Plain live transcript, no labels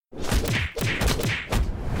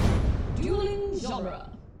genre.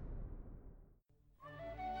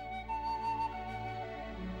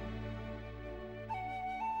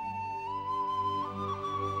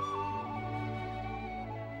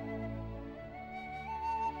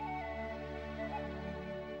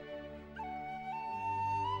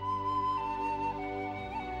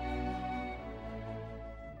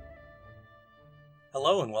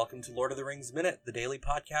 Hello and welcome to Lord of the Rings Minute, the daily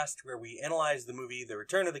podcast where we analyze the movie The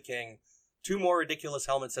Return of the King, 2 more ridiculous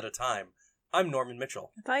helmets at a time. I'm Norman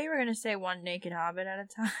Mitchell. I thought you were going to say one naked hobbit at a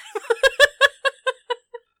time.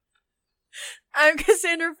 I'm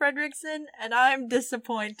Cassandra Fredrickson, and I'm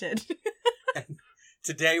disappointed. And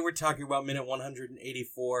today we're talking about minute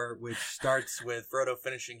 184, which starts with Frodo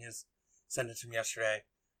finishing his sentence from yesterday.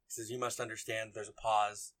 He says, "You must understand," there's a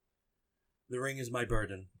pause. "The ring is my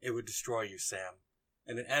burden. It would destroy you, Sam."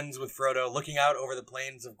 And it ends with Frodo looking out over the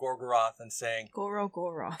plains of Gorgoroth and saying,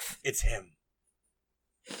 Goroth. "It's him."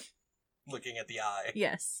 Looking at the eye.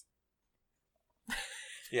 Yes.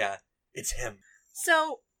 Yeah, it's him.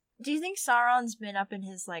 So, do you think Sauron's been up in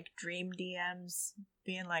his, dream DMs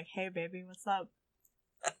being like, "Hey, baby, what's up?"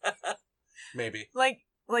 Maybe. Well,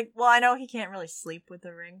 I know he can't really sleep with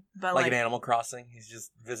the ring, but Like in Animal Crossing, he's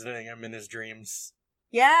just visiting him in his dreams.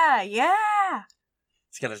 Yeah!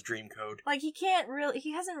 He's got his dream code.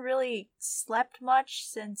 He hasn't really slept much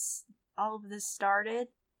since all of this started.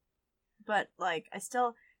 But,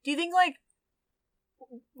 do you think,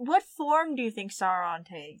 what form do you think Sauron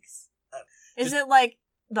takes? Is it,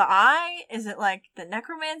 the Eye? Is it, the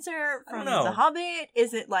Necromancer from The Hobbit?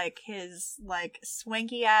 Is it, his,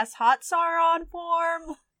 swanky-ass hot Sauron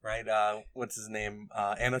form? Right, what's his name?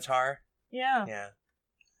 Anatar? Yeah. Yeah.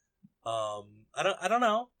 I don't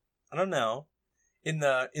know. In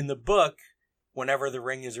the book, whenever the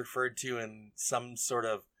ring is referred to in some sort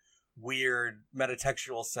of weird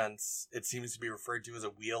metatextual sense, it seems to be referred to as a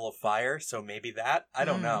wheel of fire, so maybe that? I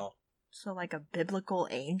don't know. So, a biblical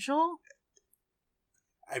angel?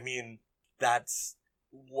 I mean, that's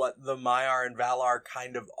what the Maiar and Valar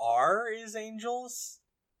kind of are, is angels?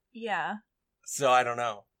 Yeah. So I don't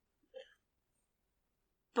know.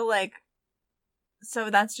 But, so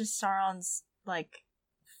that's just Sauron's,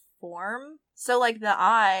 form? So, the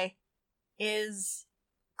Eye is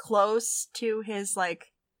close to his,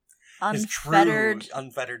 unfettered... His true,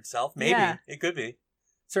 unfettered self? Maybe. Yeah. It could be.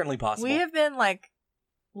 Certainly possible. We have been,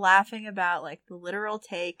 laughing about, the literal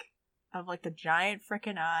take of, the giant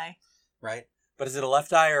frickin' eye. Right? But is it a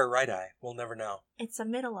left eye or a right eye? We'll never know. It's a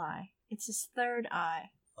middle eye. It's his third eye.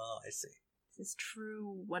 Oh, I see. It's his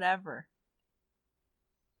true whatever.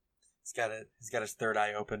 He's got his third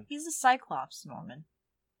eye open. He's a Cyclops, Norman.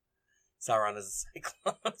 Sauron is a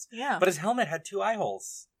Cyclops. Yeah. But his helmet had 2 eye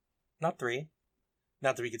holes. Not 3.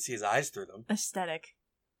 Not that we could see his eyes through them. Aesthetic.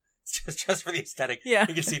 It's just for the aesthetic. Yeah.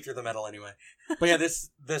 You can see through the metal anyway. But yeah, this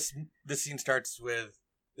scene starts with...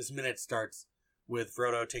 This minute starts with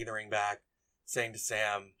Frodo taking the ring back, saying to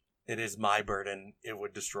Sam, "It is my burden. It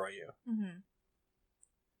would destroy you." Mm-hmm.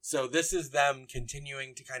 So this is them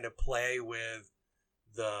continuing to kind of play with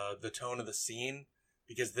the tone of the scene,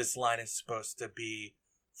 because this line is supposed to be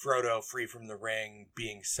Frodo, free from the ring,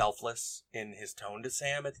 being selfless in his tone to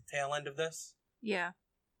Sam at the tail end of this. Yeah.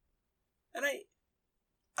 And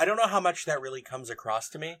I don't know how much that really comes across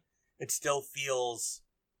to me. It still feels...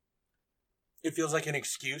 It feels like an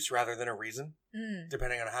excuse rather than a reason,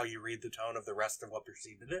 depending on how you read the tone of the rest of what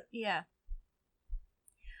preceded it. Yeah.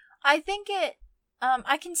 I think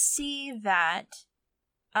I can see that,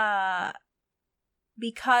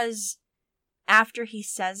 because after he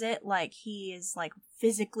says it, he is,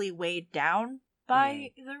 physically weighed down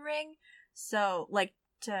by the ring. So,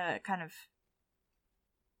 to kind of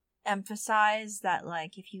emphasize that,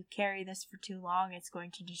 if you carry this for too long, it's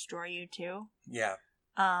going to destroy you too. Yeah.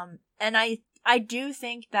 And I do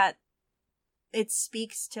think that it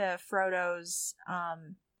speaks to Frodo's,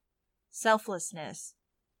 selflessness.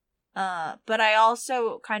 But I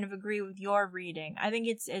also kind of agree with your reading. I think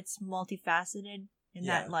it's multifaceted in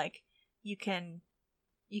that, you can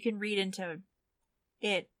read into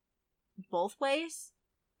it both ways.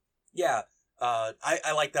 Yeah.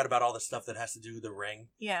 I like that about all the stuff that has to do with the ring.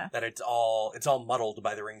 Yeah. That it's all muddled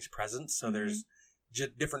by the ring's presence, so there's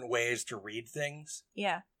different ways to read things.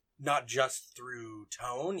 Yeah. Not just through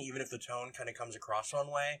tone, even if the tone kind of comes across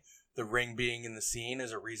one way, the ring being in the scene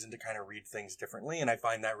is a reason to kind of read things differently, and I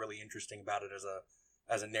find that really interesting about it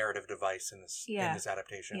as a narrative device in this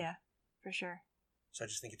adaptation. Yeah, for sure. So I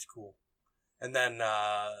just think it's cool. And then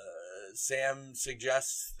Sam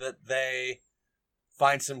suggests that they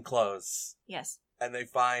find some clothes. Yes. And they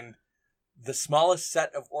find the smallest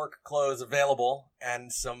set of orc clothes available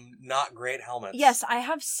and some not great helmets. Yes, I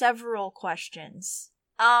have several questions.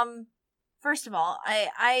 First of all,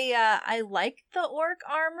 I like the orc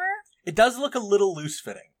armor. It does look a little loose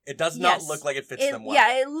fitting. It does not look like it fits them well.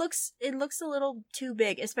 Yeah, it looks a little too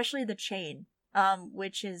big, especially the chain.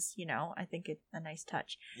 Which is, I think it's a nice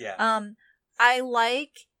touch. Yeah. I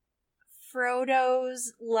like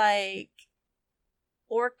Frodo's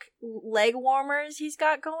orc leg warmers he's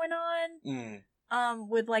got going on.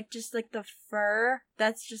 With just the fur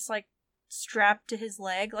that's just strapped to his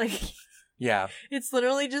leg. Yeah. It's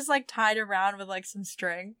literally just tied around with some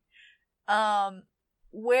string.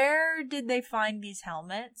 Where did they find these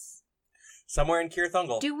helmets? Somewhere in Cirith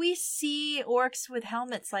Ungol. Do we see orcs with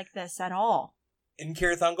helmets like this at all? In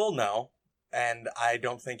Cirith Ungol, no. And I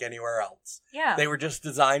don't think anywhere else. Yeah. They were just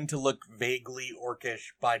designed to look vaguely orcish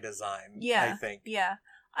by design, I think. Yeah.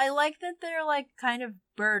 I like that they're kind of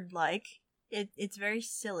bird-like. It's very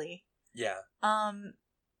silly. Yeah.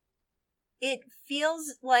 It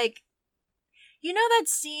feels like, that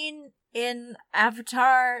scene in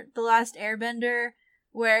Avatar: The Last Airbender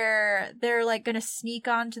where they're gonna sneak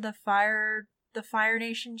onto the Fire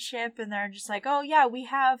Nation ship and they're just oh yeah, we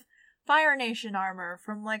have Fire Nation armor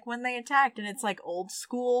from when they attacked, and it's old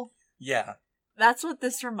school. Yeah. That's what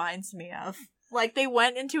this reminds me of. They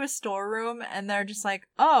went into a storeroom and they're just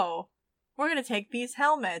oh, we're gonna take these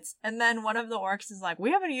helmets, and then one of the orcs is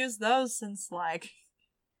we haven't used those since We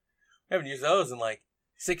haven't used those in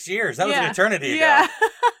 6 years. That was an eternity ago. Yeah.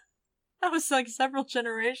 That was several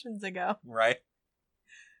generations ago. Right.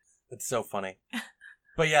 It's so funny.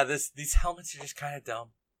 But yeah, these helmets are just kind of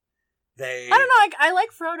dumb. I don't know, I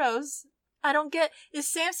like Frodo's. I don't get... Is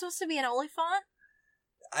Sam supposed to be an Oliphant?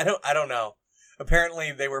 I don't know.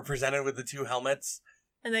 Apparently they were presented with the two helmets.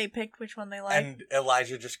 And they picked which one they liked. And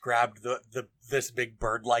Elijah just grabbed this big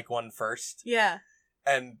bird-like one first. Yeah.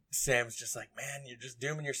 And Sam's just man, you're just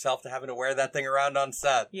dooming yourself to having to wear that thing around on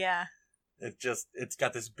set. Yeah. It's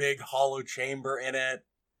got this big hollow chamber in it.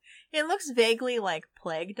 It looks vaguely like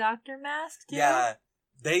Plague Doctor mask, too. Yeah.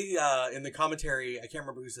 They, in the commentary, I can't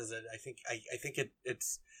remember who says it. I think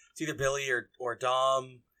it's either Billy or Dom.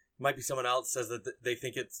 It might be someone else says that they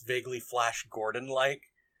think it's vaguely Flash Gordon-like.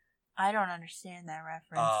 I don't understand that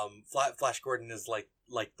reference. Flash Gordon is like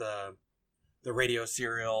the radio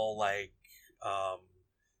serial,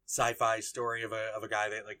 sci-fi story of a guy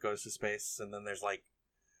that goes to space, and then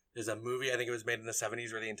there's a movie, I think it was made in the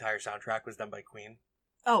 70s, where the entire soundtrack was done by Queen.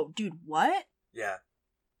 Oh, dude, what? Yeah.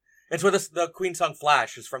 It's where the Queen song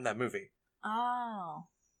Flash is from that movie. Oh.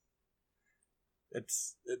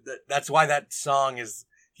 That's why that song is,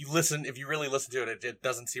 if you really listen to it, it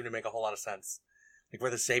doesn't seem to make a whole lot of sense.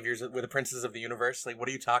 We're the princes of the universe. What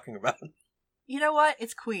are you talking about? You know what?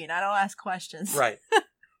 It's Queen. I don't ask questions. Right.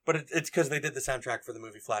 But it's because they did the soundtrack for the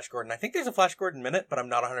movie Flash Gordon. I think there's a Flash Gordon minute, but I'm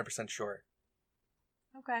not 100% sure.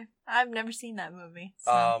 Okay. I've never seen that movie.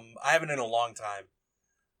 So. I haven't in a long time.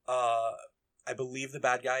 I believe the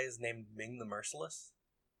bad guy is named Ming the Merciless.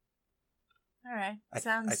 All right. I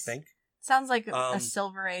think. Sounds like a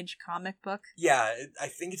Silver Age comic book. Yeah, I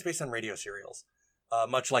think it's based on radio serials.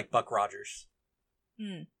 Much like Buck Rogers.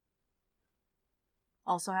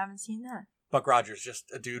 Also haven't seen that. Buck Rogers,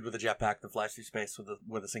 just a dude with a jetpack that flies through space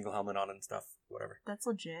with a single helmet on and stuff. Whatever. That's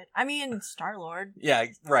legit. I mean, Star-Lord. Yeah,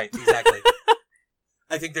 right, exactly.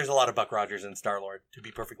 I think there's a lot of Buck Rogers in Star-Lord, to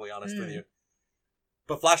be perfectly honest with you.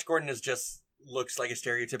 But Flash Gordon looks like a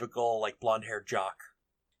stereotypical, blonde-haired jock.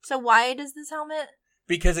 So why does this helmet?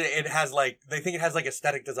 Because it has, they think it has,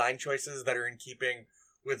 aesthetic design choices that are in keeping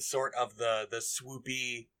with sort of the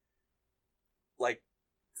swoopy,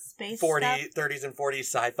 space 30s and 40s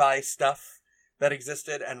sci-fi stuff that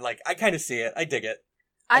existed, and I kind of see it. I dig it.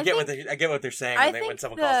 I get what they're saying when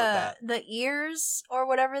someone calls it that. The ears or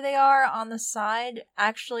whatever they are on the side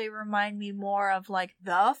actually remind me more of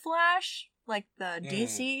the Flash, the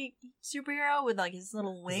DC superhero with his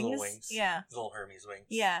little wings. His little wings. Yeah. His little Hermes wings.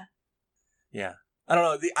 Yeah. Yeah. I don't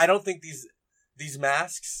know. I don't think these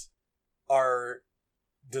masks are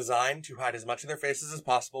designed to hide as much of their faces as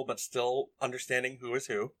possible, but still understanding who is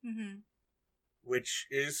who, which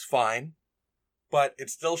is fine. But it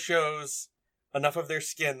still shows enough of their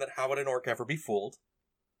skin that how would an orc ever be fooled?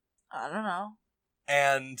 I don't know.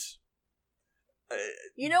 And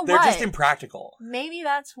you know they're what? just impractical. Maybe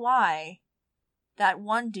that's why that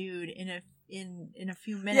one dude in a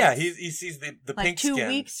few minutes. Yeah, he sees the pink skin. 2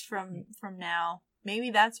 weeks from now.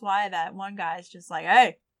 Maybe that's why that one guy's just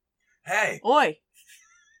hey, oi,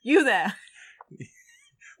 you there?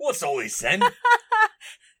 What's always send?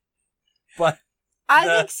 But I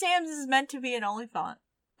think Sam's is meant to be an Oliphant.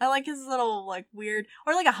 I like his little, like, weird...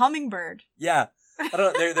 Or like a hummingbird. Yeah. I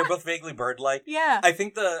don't know. They're both vaguely bird-like. Yeah. I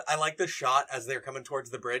think I like the shot as they're coming towards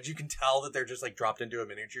the bridge. You can tell that they're just, like, dropped into a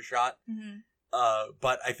miniature shot. Mm-hmm.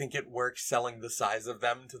 But I think it works selling the size of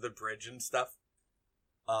them to the bridge and stuff.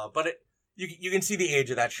 But you can see the age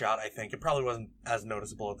of that shot, I think. It probably wasn't as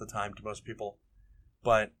noticeable at the time to most people.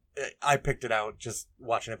 But I picked it out just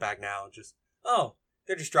watching it back now. Just, oh,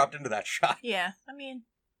 they're just dropped into that shot. Yeah. I mean,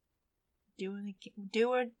 do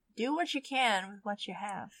what you can with what you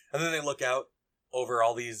have. And then they look out over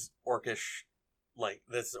all these orcish, like,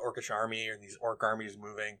 this orcish army or these orc armies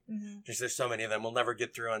moving. Mm-hmm. Just there's so many of them. We'll never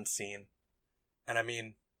get through unseen. And I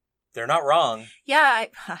mean, they're not wrong. Yeah,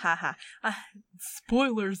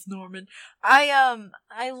 spoilers, Norman.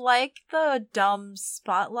 I like the dumb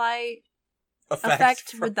spotlight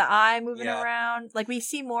effect with the eye moving around. Like, we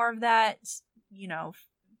see more of that, you know,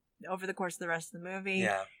 over the course of the rest of the movie.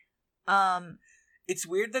 Yeah. It's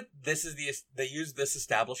weird that they use this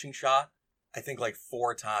establishing shot, I think, like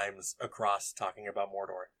 4 times across talking about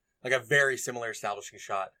Mordor. Like a very similar establishing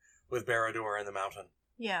shot with Barad-dûr and the mountain.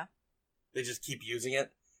 Yeah. They just keep using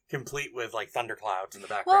it, complete with, like, thunderclouds in the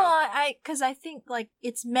background. Well, because I think, like,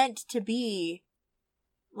 it's meant to be,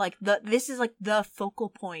 like, this is, like, the focal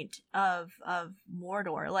point of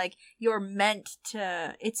Mordor. Like,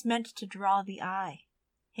 it's meant to draw the eye.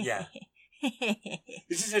 Yeah.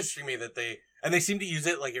 It's just interesting to me that they seem to use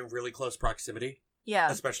it, like, in really close proximity. Yeah.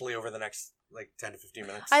 Especially over the next, like, 10 to 15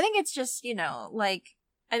 minutes. I think it's just, you know, like,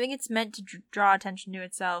 I think it's meant to draw attention to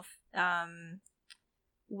itself,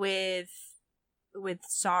 with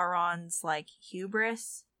Sauron's, like,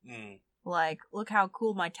 hubris. Like, look how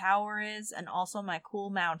cool my tower is, and also my cool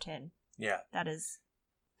mountain. Yeah. That is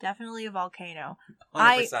definitely a volcano.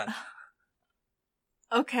 100%.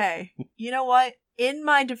 Okay, you know what? In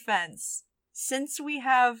my defense, since we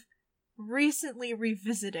have recently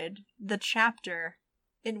revisited the chapter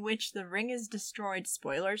in which the ring is destroyed,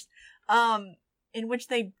 spoilers, in which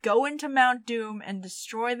they go into Mount Doom and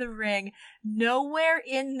destroy the ring, nowhere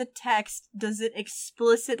in the text does it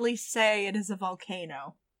explicitly say it is a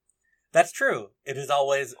volcano. That's true. It is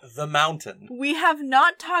always the mountain. We have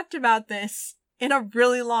not talked about this in a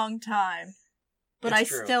really long time, but It's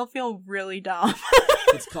true. still feel really dumb.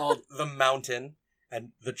 It's called the mountain and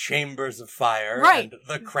the chambers of fire Right. and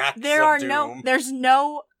the cracks There of are doom.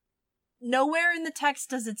 nowhere in the text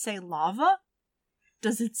does it say lava?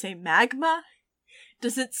 Does it say magma?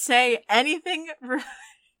 Does it say anything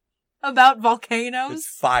about volcanoes? It's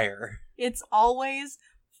fire. It's always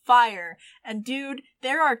fire. And dude,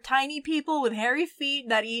 there are tiny people with hairy feet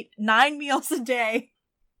that eat 9 meals a day.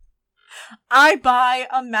 I buy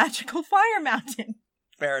a magical fire mountain.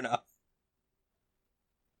 Fair enough.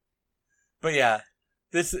 But yeah,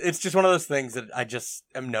 it's just one of those things that I just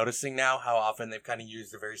am noticing now how often they've kind of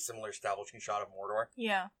used a very similar establishing shot of Mordor.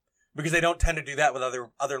 Yeah. Because they don't tend to do that with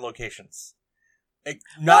other locations.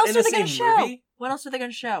 Not in the same movie. What else are they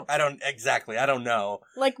going to show? I don't know.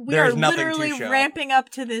 Like, we There's are nothing to literally show. ramping up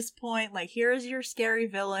to this point. Like, here's your scary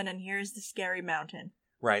villain, and here's the scary mountain.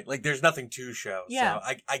 Right, like there's nothing to show. Yeah.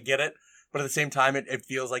 So I get it, but at the same time, it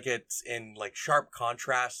feels like it's in like sharp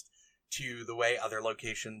contrast to the way other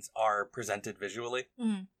locations are presented visually.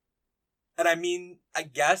 Mm. And I mean, I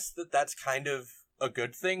guess that's kind of a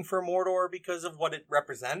good thing for Mordor because of what it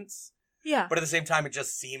represents. Yeah. But at the same time, it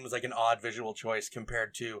just seems like an odd visual choice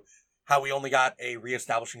compared to how we only got a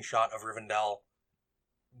reestablishing shot of Rivendell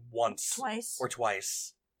once. Twice. Or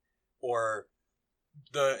twice. Or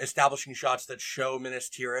the establishing shots that show Minas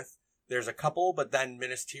Tirith. There's a couple, but then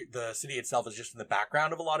the city itself is just in the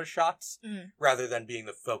background of a lot of shots, rather than being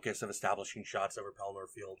the focus of establishing shots over Pelennor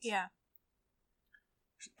Fields. Yeah.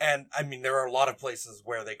 And, I mean, there are a lot of places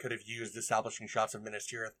where they could have used establishing shots of Minas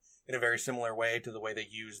Tirith in a very similar way to the way they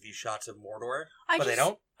use these shots of Mordor, they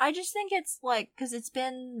don't. I just think it's, like, because it's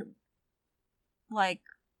been, like,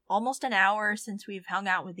 almost an hour since we've hung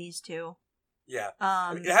out with these two. Yeah.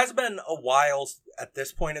 It has been a while at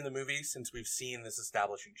this point in the movie since we've seen this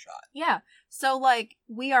establishing shot. Yeah. So, like,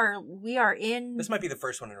 we are in... This might be the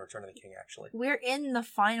first one in Return of the King, actually. We're in the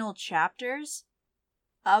final chapters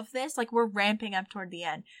of this. Like, we're ramping up toward the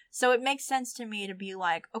end. So it makes sense to me to be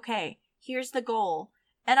like, okay, here's the goal.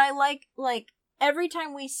 And I like, every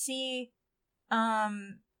time we see,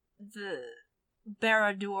 the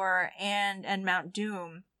Barad-dûr and Mount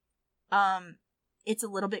Doom, it's a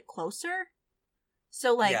little bit closer.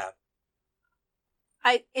 So, like, yeah.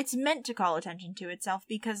 It's meant to call attention to itself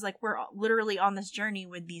because, like, we're literally on this journey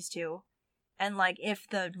with these two. And, like, if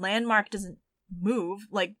the landmark doesn't move,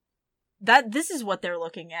 like, this is what they're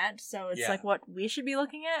looking at, so it's Yeah. like what we should be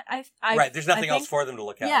looking at. Right, there's nothing I else think- for them to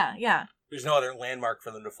look at. Yeah. There's no other landmark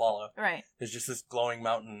for them to follow. Right. There's just this glowing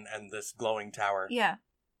mountain and this glowing tower. Yeah.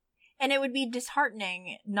 And it would be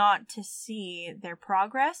disheartening not to see their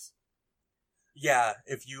progress. Yeah,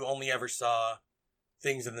 if you only ever saw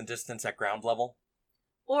things in the distance at ground level.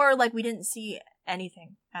 Or, like, we didn't see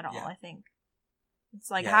anything at all, Yeah. I think. It's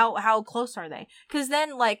like, Yeah. how close are they? Because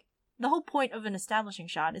then, like, the whole point of an establishing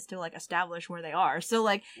shot is to, like, establish where they are. So,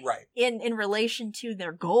 like, Right. in relation to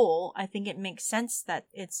their goal, I think it makes sense that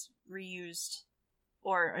it's reused,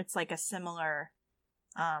 or it's, like, a similar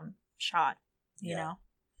shot, you Yeah. know?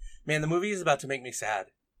 Man, the movie is about to make me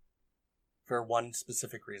sad. For one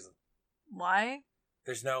specific reason. Why?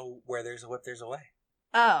 There's no where there's a whip, there's a way.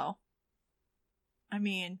 Oh. I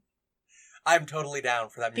mean, I'm totally down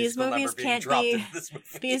for that These musical movies number being can't dropped be- in this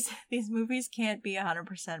movie. these movies can't be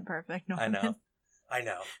 100% perfect, I Norman.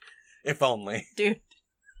 know. If only. Dude,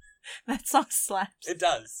 that song slaps. It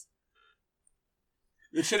does.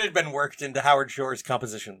 It should have been worked into Howard Shore's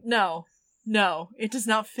composition. No, it does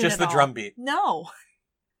not fit Just at the all. drum beat. No.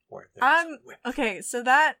 Where there's a whip. Okay, so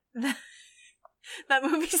that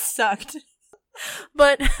movie sucked.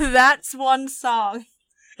 But that's one song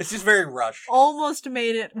It's just very rushed. almost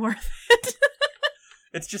made it worth it.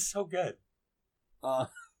 It's just so good.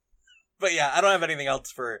 But yeah, I don't have anything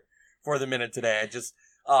else for the minute today. I just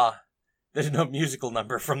there's no musical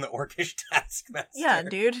number from the Orcish Taskmaster. Yeah,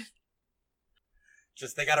 dude.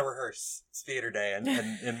 Just they gotta rehearse. It's theater day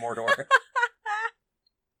in Mordor.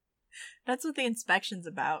 That's what the inspection's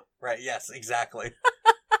about. Right, yes, exactly.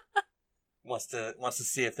 wants to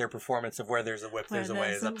see if their performance of Where There's a Whip, There's a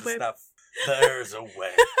Way is up to snuff. There's a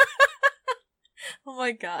way. Oh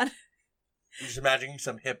my god. I'm just imagining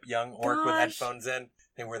some hip young orc with Gosh. headphones in.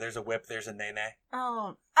 And where there's a whip, there's a nay-nay.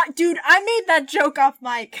 Oh. Dude, I made that joke off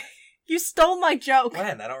mic. You stole my joke.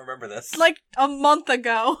 When? I don't remember this. Like a month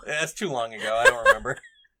ago. That's too long ago. I don't remember.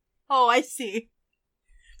 Oh, I see.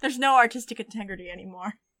 There's no artistic integrity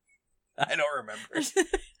anymore. I don't remember.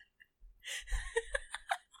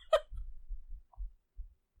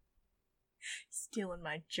 Stealing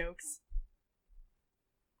my jokes.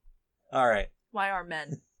 All right. Why are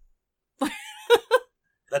men?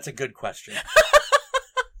 That's a good question.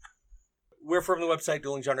 We're from the website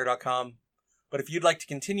duelinggenre.com. But if you'd like to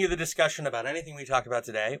continue the discussion about anything we talked about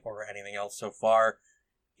today, or anything else so far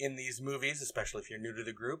in these movies, especially if you're new to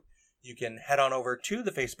the group, you can head on over to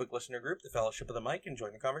the Facebook listener group, The Fellowship of the Mic, and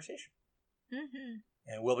join the conversation. Mm-hmm.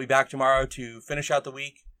 And we'll be back tomorrow to finish out the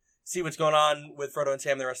week, see what's going on with Frodo and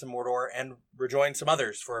Sam, the rest of Mordor, and rejoin some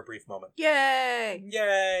others for a brief moment. Yay!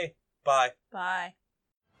 Yay! Bye. Bye.